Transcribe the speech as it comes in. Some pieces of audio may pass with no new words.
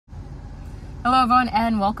Hello everyone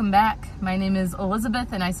and welcome back. My name is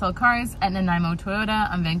Elizabeth and I sell cars at Nanaimo Toyota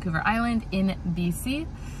on Vancouver Island in BC.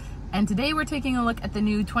 And today we're taking a look at the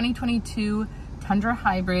new 2022 Tundra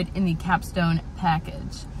Hybrid in the Capstone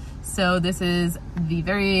package. So this is the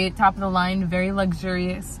very top of the line, very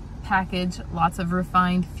luxurious package, lots of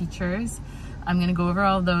refined features. I'm going to go over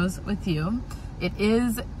all those with you. It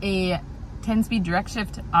is a 10-speed direct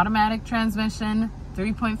shift automatic transmission,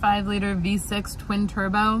 3.5 liter V6 twin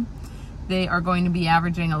turbo. They are going to be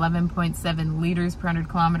averaging 11.7 liters per 100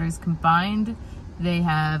 kilometers combined. They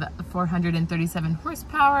have 437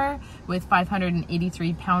 horsepower with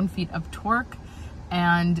 583 pound-feet of torque,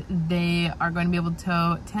 and they are going to be able to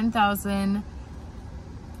tow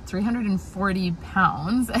 10,340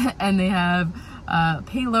 pounds, and they have a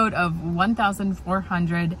payload of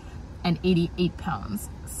 1,488 pounds.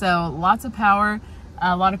 So lots of power.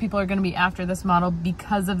 A lot of people are going to be after this model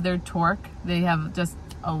because of their torque. They have just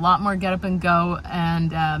a lot more get up and go,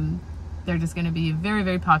 and they're just going to be very,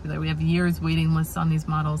 very popular. We have years waiting lists on these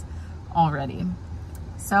models already.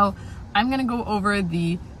 So I'm going to go over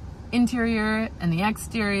the interior and the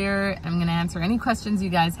exterior. I'm going to answer any questions you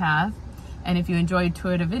guys have. And if you enjoyed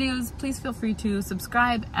Toyota videos, please feel free to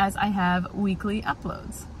subscribe as I have weekly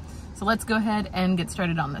uploads. So let's go ahead and get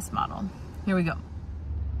started on this model. Here we go.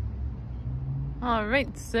 All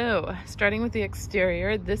right, so starting with the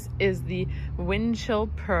exterior, this is the Wind Chill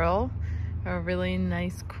Pearl, a really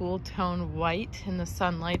nice cool tone white. In the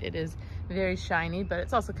sunlight it is very shiny, but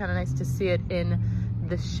it's also kind of nice to see it in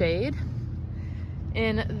the shade.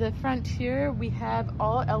 In the front here we have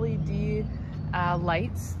all LED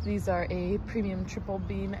lights. These are a premium triple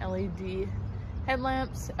beam LED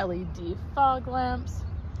headlamps, LED fog lamps,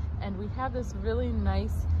 and we have this really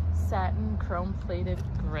nice satin chrome plated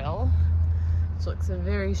grille. Looks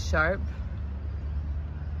very sharp.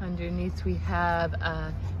 Underneath we have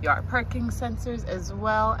your parking sensors as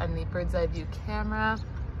well, and the bird's eye view camera.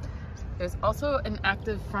 There's also an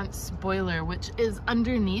active front spoiler which is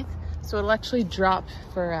underneath, so it'll actually drop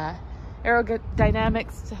for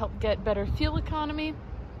aerodynamics to help get better fuel economy.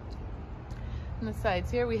 On the sides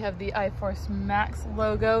here we have the iForce Max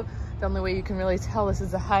logo. The only way you can really tell this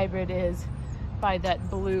is a hybrid is by that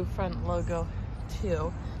blue front logo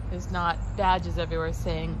too. There's not badges everywhere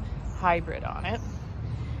saying hybrid on it.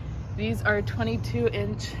 These are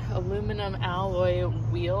 22-inch aluminum alloy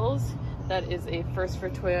wheels. That is a first for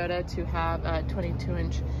Toyota to have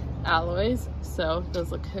 22-inch alloys, so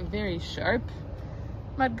those look very sharp.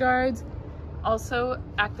 Mud guards, also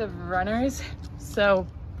active runners. So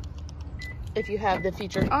if you have the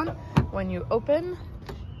feature on, when you open,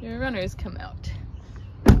 your runners come out.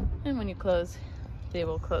 And when you close, they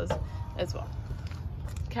will close as well.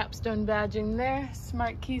 Capstone badging there,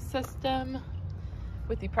 smart key system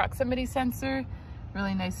with the proximity sensor,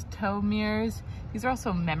 really nice tow mirrors. These are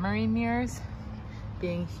also memory mirrors,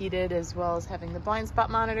 being heated, as well as having the blind spot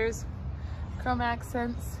monitors, chrome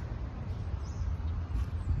accents.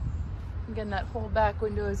 Again, that whole back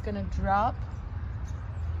window is going to drop.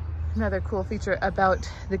 Another cool feature about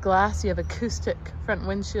the glass, you have acoustic front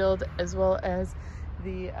windshield as well as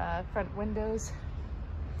the front windows.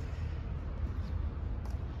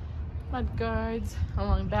 Mud guards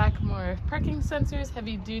along back, more parking sensors,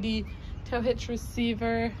 heavy duty tow hitch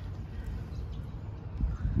receiver,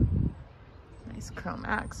 nice chrome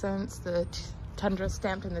accents, the Tundra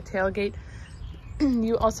stamped in the tailgate.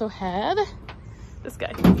 You also have this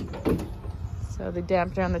guy. So the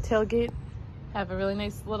dampener on the tailgate have a really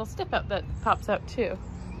nice little step out that pops out too.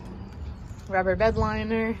 Rubber bed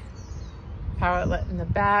liner, power outlet in the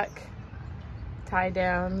back, tie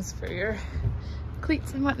downs for your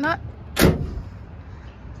cleats and whatnot.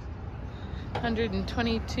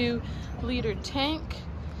 122 liter tank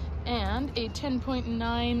and a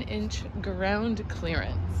 10.9-inch ground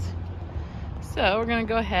clearance. So we're going to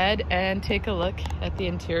go ahead and take a look at the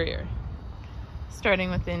interior.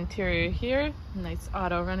 Starting with the interior here, nice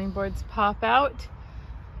auto running boards pop out,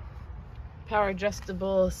 power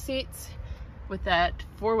adjustable seats with that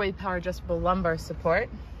 4-way power adjustable lumbar support.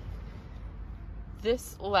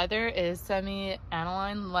 This leather is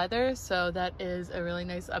semi-aniline leather, so that is a really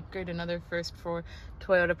nice upgrade, another first for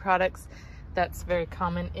Toyota products. That's very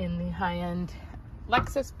common in the high-end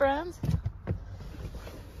Lexus brands.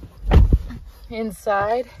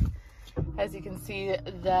 Inside, as you can see,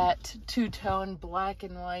 that two-tone black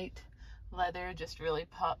and white leather just really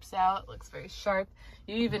pops out, looks very sharp.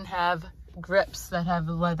 You even have grips that have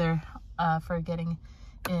leather for getting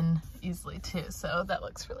in easily too, so that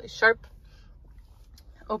looks really sharp.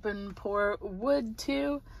 Open pore wood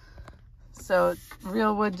too, so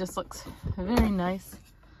real wood just looks very nice.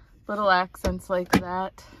 Little accents like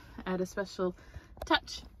that, add a special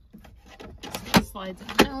touch. It slides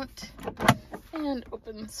out and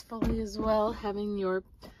opens fully as well, having your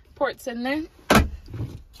ports in there.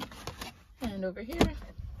 And over here,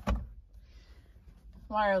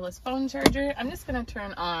 wireless phone charger. I'm just gonna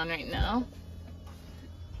turn on right now.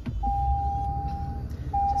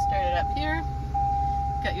 Just start it up here.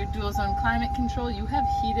 Got your dual zone climate control. You have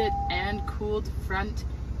heated and cooled front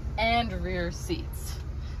and rear seats.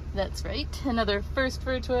 That's right, another first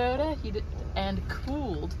for a Toyota, heated and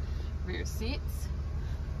cooled rear seats.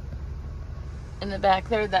 In the back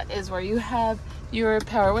there, that is where you have your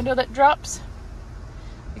power window that drops.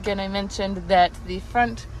 Again, I mentioned that the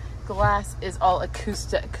front glass is all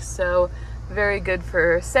acoustic, so very good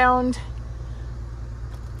for sound.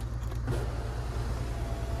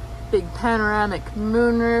 Big panoramic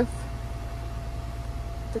moonroof.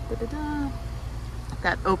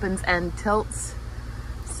 That opens and tilts,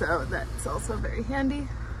 so that's also very handy.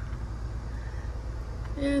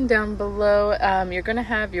 And down below, you're going to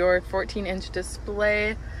have your 14-inch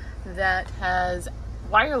display that has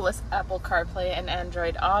wireless Apple CarPlay and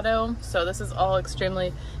Android Auto. So this is all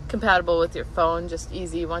extremely compatible with your phone, just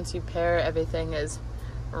easy. Once you pair, everything is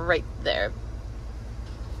right there.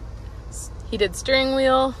 Heated steering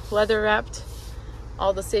wheel, leather wrapped.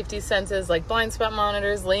 All the safety senses like blind spot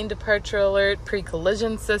monitors, lane departure alert,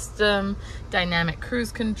 pre-collision system, dynamic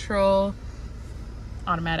cruise control,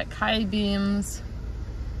 automatic high beams,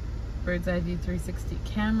 bird's eye view 360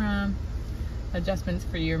 camera, adjustments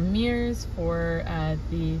for your mirrors for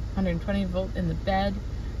the 120 volt in the bed,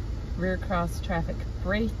 rear cross traffic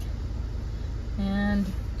brake, and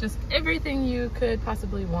just everything you could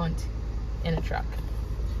possibly want in a truck.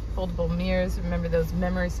 Foldable mirrors. Remember, those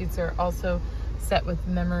memory seats are also set with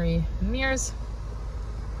memory mirrors.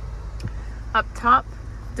 Up top,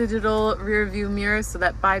 digital rear view mirrors, so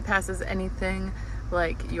that bypasses anything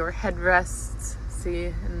like your headrests.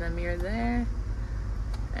 See in the mirror there.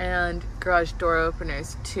 And garage door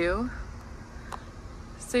openers too.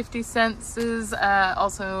 Safety senses,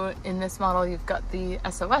 also in this model you've got the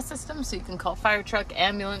SOS system, so you can call fire truck,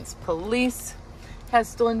 ambulance, police. Has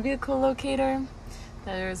stolen vehicle locator.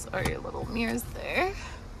 There's all your little mirrors there.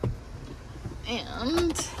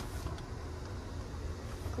 And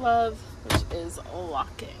glove, which is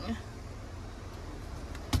locking.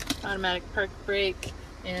 Automatic park brake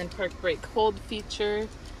and park brake hold feature.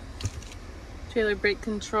 Trailer brake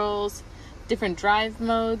controls, different drive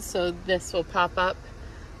modes, so this will pop up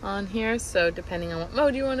on here. So depending on what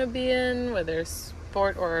mode you want to be in, whether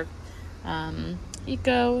sport or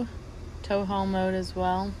eco, tow haul mode as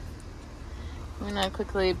well. I'm gonna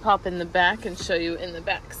quickly pop in the back and show you in the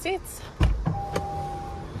back seats.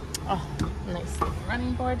 Oh, nice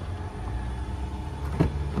running board.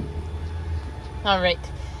 All right,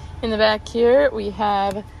 in the back here we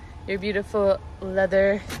have your beautiful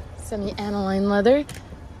leather, semi-aniline leather.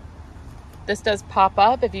 This does pop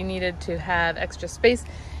up if you needed to have extra space.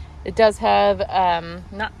 It does have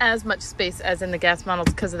not as much space as in the gas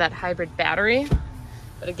models because of that hybrid battery.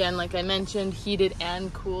 But again, like I mentioned, heated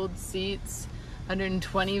and cooled seats,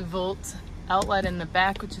 120 volt outlet in the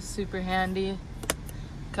back, which is super handy.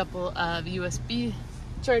 A couple of USB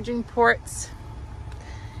charging ports.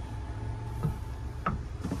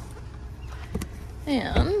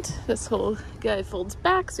 And this whole guy folds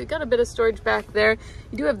back, so you got a bit of storage back there.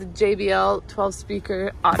 You do have the JBL 12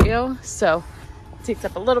 speaker audio, so it takes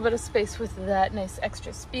up a little bit of space with that nice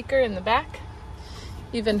extra speaker in the back.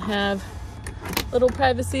 Even have little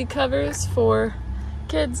privacy covers for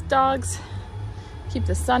kids, dogs, keep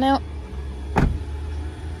the sun out.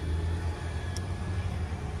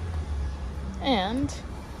 And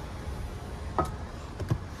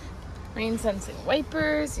rain sensing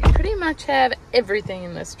wipers. You pretty much have everything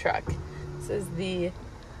in this truck. This is the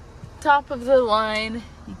top of the line.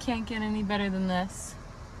 You can't get any better than this.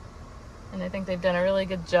 And I think they've done a really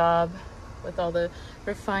good job with all the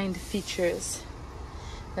refined features.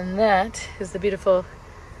 And that is the beautiful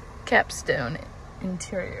Capstone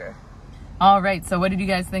interior. All right, so what did you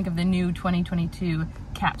guys think of the new 2022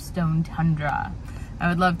 Capstone Tundra? I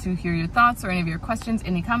would love to hear your thoughts or any of your questions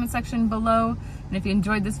in the comment section below. And if you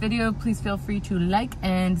enjoyed this video, please feel free to like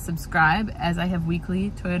and subscribe, as I have weekly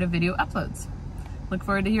Toyota video uploads. Look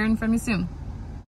forward to hearing from you soon.